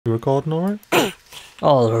You recording alright?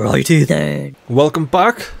 Alrighty then. Welcome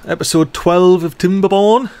back, episode 12 of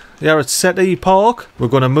Timberborn. Here at City Park. We're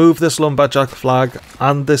going to move this lumberjack flag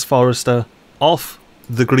and this forester off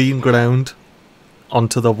the green ground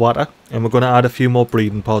onto the water. And we're going to add a few more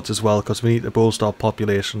breeding pods as well because we need to bolster our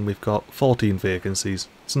population. We've got 14 vacancies.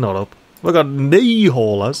 It's not up. We've got knee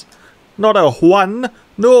haulers. Not a Juan.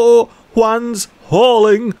 No, Juan's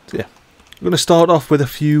hauling. So yeah, we're going to start off with a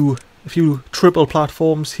few triple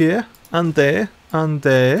platforms here and there and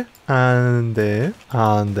there and there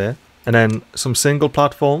and there, and then some single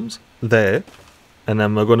platforms there, and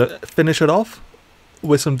then we're going to finish it off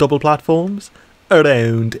with some double platforms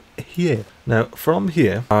around here. Now from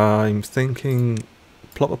here I'm thinking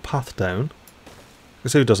plot a path down,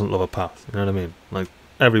 because who doesn't love a path, you know what I mean? Like,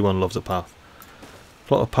 everyone loves a path.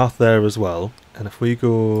 Plot a path there as well, and if we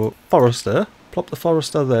go forester, plop the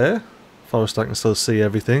forester there. Forester can still see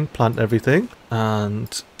everything, plant everything,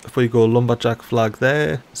 and if we go lumberjack flag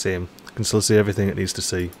there, same, can still see everything it needs to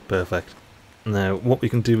see, perfect. Now what we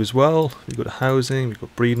can do as well, we go to housing, we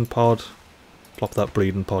got breeding pod, plop that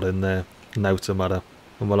breeding pod in there, now it's a matter,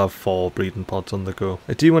 and we'll have 4 breeding pods on the go.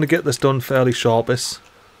 I do want to get this done fairly sharpish,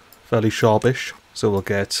 so we'll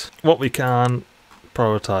get what we can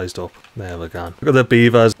prioritised up. There we go. Look at the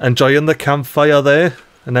beavers enjoying the campfire there.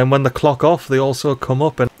 And then when the clock off, they also come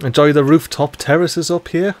up and enjoy the rooftop terraces up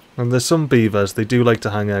here. And there's some beavers, they do like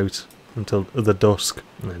to hang out until the dusk.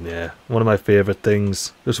 And yeah, one of my favourite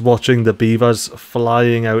things, just watching the beavers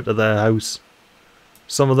flying out of their house.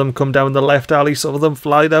 Some of them come down the left alley, some of them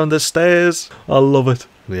fly down the stairs. I love it.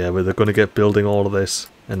 Yeah, we're going to get building all of this.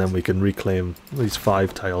 And then we can reclaim these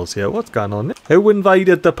 5 tiles here. What's going on? Who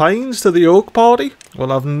invited the pines to the oak party? We'll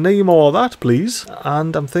have no more of that, please.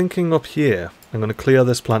 And I'm thinking up here, I'm going to clear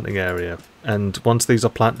this planting area. And once these are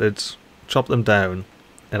planted, chop them down.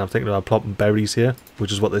 And I'm thinking about plopping berries here,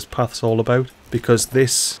 which is what this path's all about. Because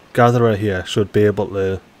this gatherer here should be able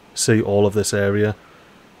to see all of this area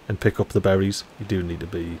and pick up the berries. You do need to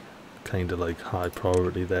be kind of like high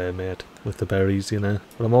priority there, mate, with the berries, you know.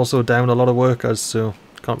 But I'm also down a lot of workers, so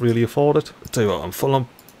can't really afford it. I'll tell you what, I'm full on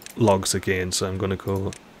logs again, so I'm going to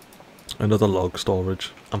go another log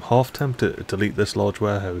storage. I'm half tempted to delete this large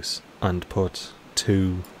warehouse and put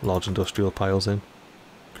 2 large industrial piles in,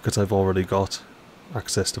 because I've already got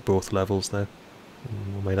access to both levels there.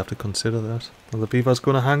 We might have to consider that. Are the beavers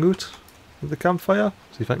going to hang out with the campfire?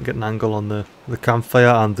 See if I can get an angle on the campfire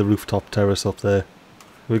and the rooftop terrace up there.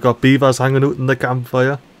 We've got beavers hanging out in the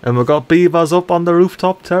campfire, and we've got beavers up on the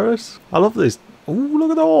rooftop terrace. I love this. Ooh, look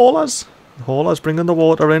at the haulers. The haulers bringing the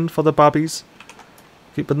water in for the babbies.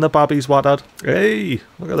 Keeping the babbies watered. Hey,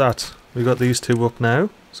 look at that. We've got these 2 up now.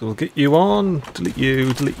 So we'll get you on. Delete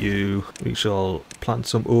you, delete you. We shall plant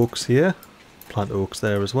some oaks here. Plant oaks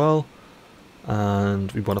there as well.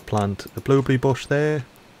 And we want to plant a blueberry bush there.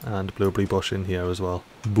 And a blueberry bush in here as well.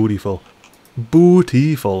 Beautiful.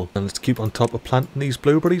 Beautiful. And let's keep on top of planting these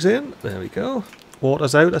blueberries in. There we go.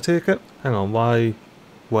 Water's out, I take it. Hang on, why?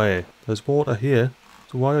 Where? There's water here.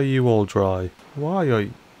 So why are you all dry? Why are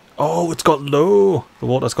you... Oh, it's got low. The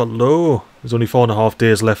water's got low. There's only 4.5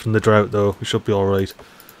 days left in the drought though. We should be alright.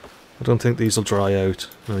 I don't think these will dry out.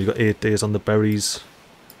 No, you've got 8 days on the berries,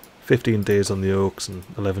 15 days on the oaks, and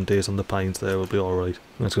 11 days on the pines there. Will be alright.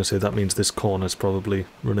 I was going to say that means this corner's probably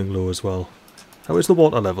running low as well. How is the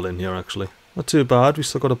water level in here actually? Not too bad. We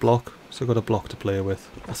still got a block. Still got a block to play with.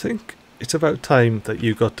 I think it's about time that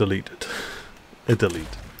you got deleted. A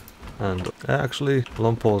delete. And actually,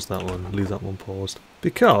 I'll unpause that one, leave that one paused.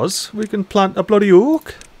 Because we can plant a bloody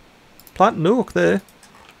oak. Plant an oak there.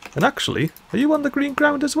 And actually, are you on the green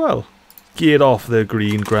ground as well? Get off the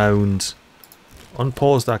green ground.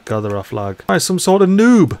 Unpause that gatherer flag. I'm some sort of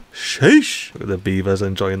noob. Sheesh. Look at the beavers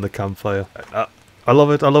enjoying the campfire. I love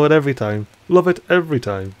it every time. Love it every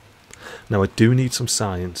time. Now I do need some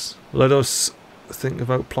science. Let us think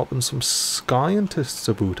about plopping some scientists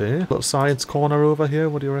about here. Little science corner over here,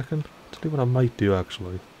 what do you reckon? Tell you what I might do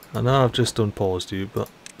actually. I know I've just unpaused you, but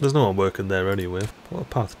there's no one working there anyway. Put a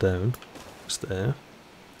path down, just there.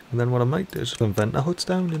 And then what I might do is just invent the huts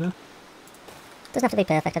down, you know? Doesn't have to be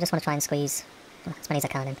perfect, I just want to try and squeeze as many as I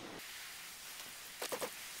can in. There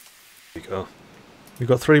we go. We've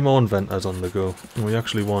got 3 more inventors on the go. And we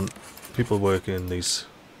actually want people working in these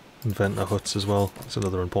inventor huts as well. That's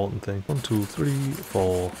another important thing. 1, 2, 3,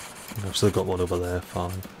 4. And I've still got one over there,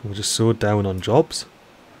 5. We're just so down on jobs.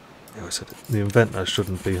 Yeah, I said the inventors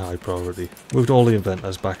shouldn't be high priority. Moved all the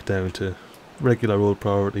inventors back down to regular old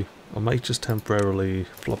priority. I might just temporarily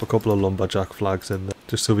flop a couple of lumberjack flags in there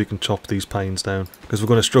just so we can chop these pines down, because we're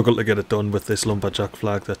going to struggle to get it done with this lumberjack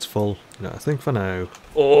flag that's full. You know, I think for now.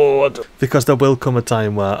 Because there will come a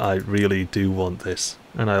time where I really do want this,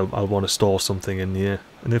 and I'll want to store something in here.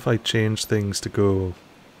 And if I change things to go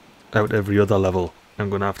out every other level, I'm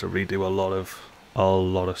going to have to redo a lot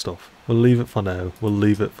of stuff. We'll leave it for now. We'll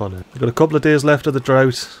leave it for now. We've got a couple of days left of the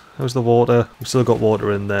drought. How's the water? We've still got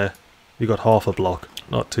water in there. We got half a block.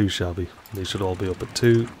 Not too shabby. They should all be up at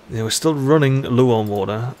 2. Yeah, we're still running low on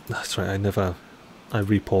water. That's right, I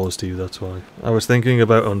repaused you, that's why. I was thinking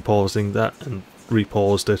about unpausing that and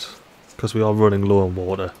repaused it, because we are running low on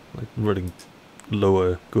water. Like, running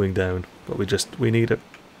lower, going down. But we need it.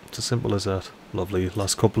 It's as simple as that. Lovely.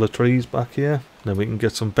 Last couple of trees back here. Then we can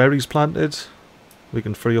get some berries planted. We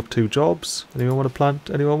can free up 2 jobs. Anyone want to plant?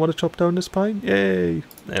 Anyone want to chop down this pine? Yay!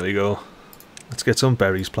 There we go. Let's get some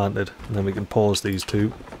berries planted. And then we can pause these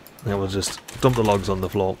 2. Then we'll just dump the logs on the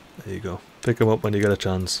floor. There you go. Pick them up when you get a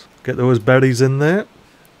chance. Get those berries in there.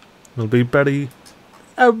 It'll be very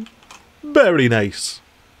nice.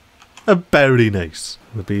 Very nice.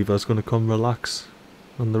 The beaver's going to come relax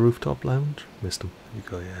on the rooftop lounge. Missed him. You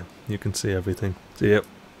go, yeah. You can see everything. So yep.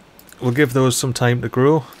 We'll give those some time to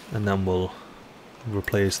grow, and then we'll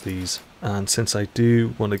replace these. And since I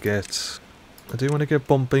do want to get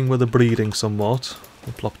bumping with the breeding somewhat,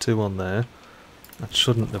 I'll plop 2 on there. That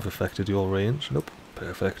shouldn't have affected your range. Nope.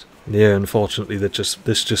 Perfect. Yeah, unfortunately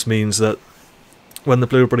this just means that when the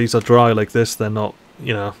blueberries are dry like this, they're not,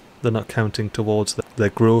 you know, they're not counting towards their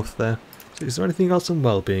growth there. So is there anything else in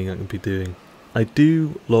well-being I can be doing? I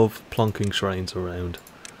do love plonking shrines around.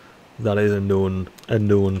 That is a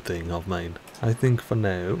known thing of mine. I think for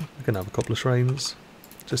now I can have a couple of shrines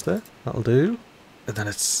just there. That'll do. And then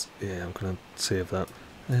it's, yeah, I'm gonna save that.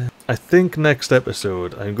 I think next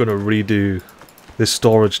episode I'm gonna redo this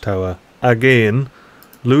storage tower again.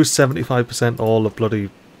 Lose 75% all the bloody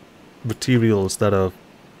materials that are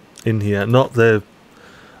in here. Not the,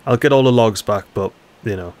 I'll get all the logs back, but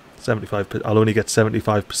you know, 75%. I'll only get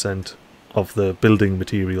 75% of the building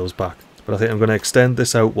materials back. But I think I'm going to extend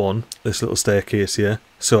this out this little staircase here,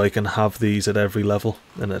 so I can have these at every level,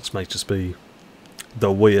 and that might just be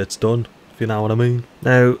the way it's done, if you know what I mean.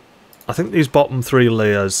 Now, I think these bottom 3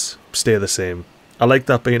 layers stay the same. I like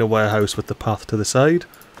that being a warehouse with the path to the side.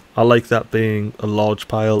 I like that being a large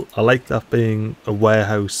pile. I like that being a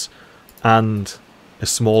warehouse and a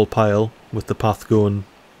small pile with the path going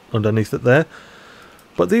underneath it there.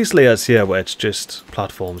 But these layers here where it's just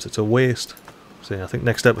platforms, it's a waste. So yeah, I think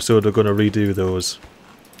next episode we're going to redo those.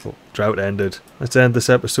 Oh, drought ended. Let's end this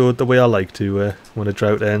episode the way I like to when a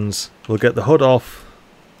drought ends. We'll get the HUD off,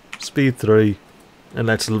 speed 3, and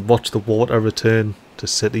let's watch the water return to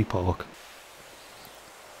City Park.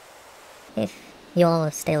 If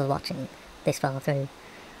you're still watching this far through,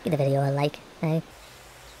 give the video a like, eh?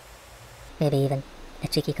 Maybe even a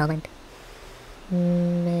cheeky comment.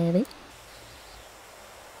 Maybe.